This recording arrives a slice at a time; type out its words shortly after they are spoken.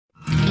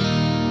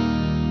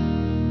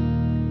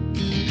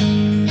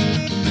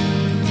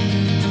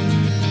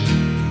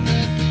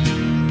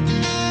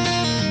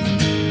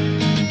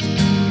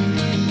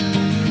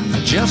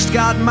just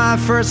got my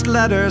first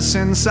letter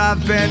since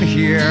I've been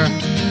here,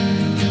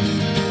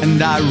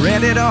 and I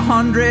read it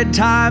 100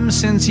 times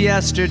since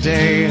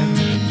yesterday.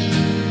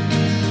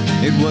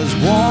 It was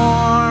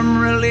warm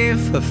relief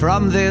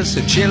from this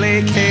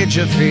chilly cage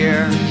of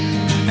fear,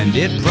 and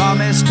it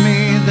promised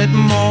me that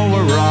more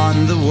were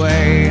on the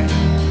way.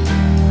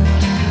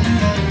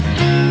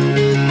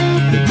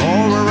 That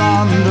more were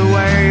on the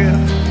way.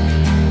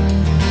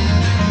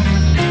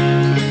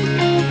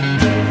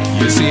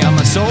 You see, I'm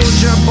a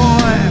soldier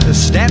boy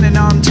standing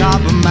on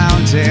top of a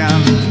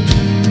mountain,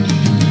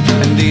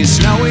 and these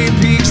snowy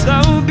peaks,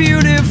 though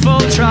beautiful,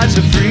 try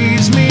to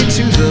freeze me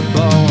to the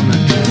bone.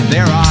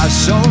 There are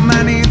so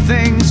many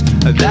things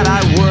that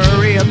I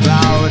worry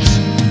about,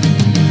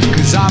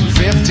 'cause I'm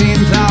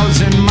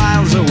 15,000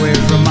 miles away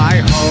from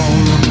my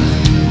home.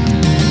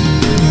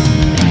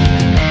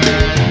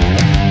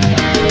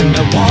 And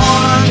I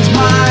want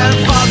my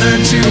father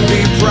to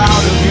be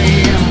proud of me,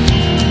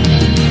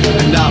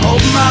 and I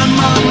hope my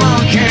mama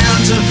can't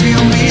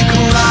feel me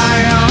cry.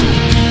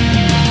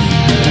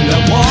 And I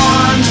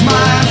want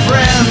my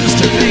friends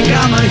to think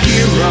I'm a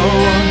hero,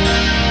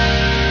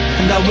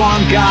 and I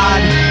want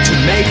God to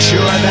make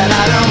sure that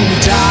I don't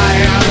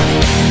die.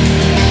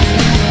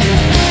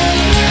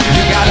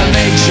 You gotta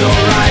make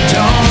sure I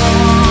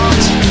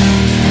don't.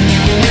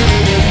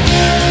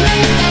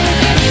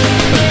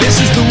 But this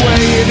is the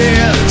way it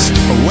is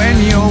when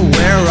you're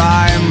where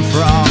I'm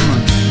from.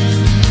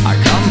 I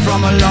come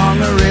from a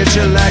longer,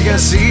 richer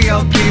legacy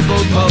of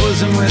people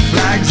posing with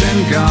flags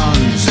and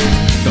guns.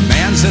 The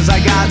man says I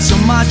got so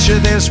much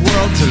of this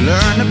world to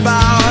learn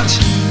about.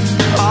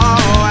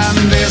 Oh, and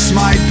this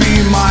might be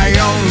my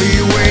only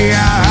way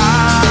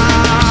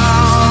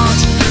out.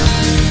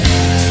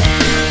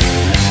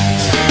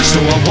 So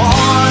I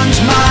want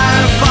my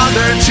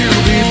father to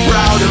be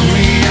proud of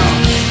me,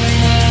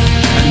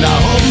 and I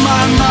hope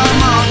my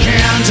mama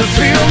can't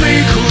feel me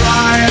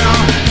cry.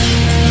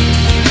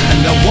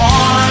 And I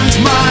want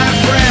my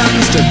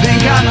friends to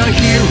think I'm a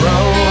hero,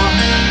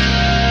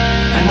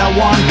 and I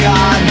want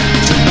God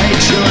to make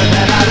sure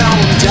that I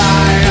don't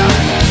die.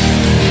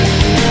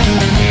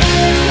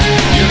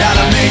 You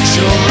gotta make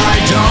sure I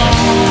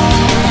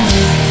don't.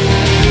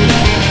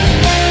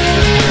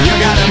 You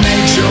gotta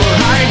make sure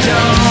I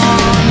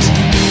don't.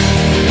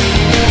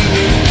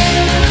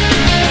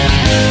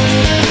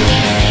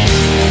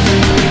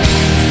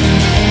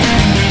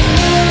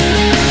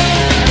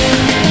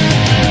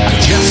 I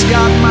just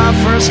got my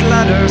first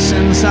letter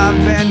since I've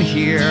been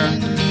here,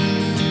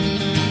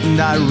 and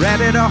I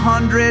read it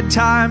 100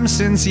 times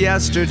since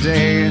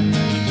yesterday.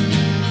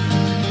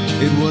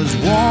 It was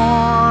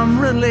warm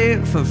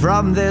relief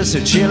from this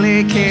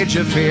chilly cage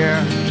of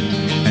fear,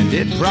 and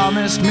it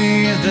promised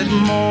me that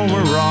more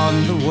were on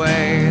the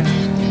way.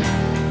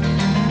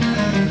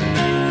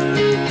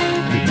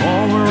 That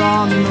more were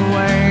on the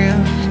way.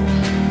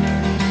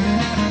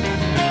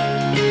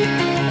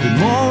 That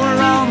more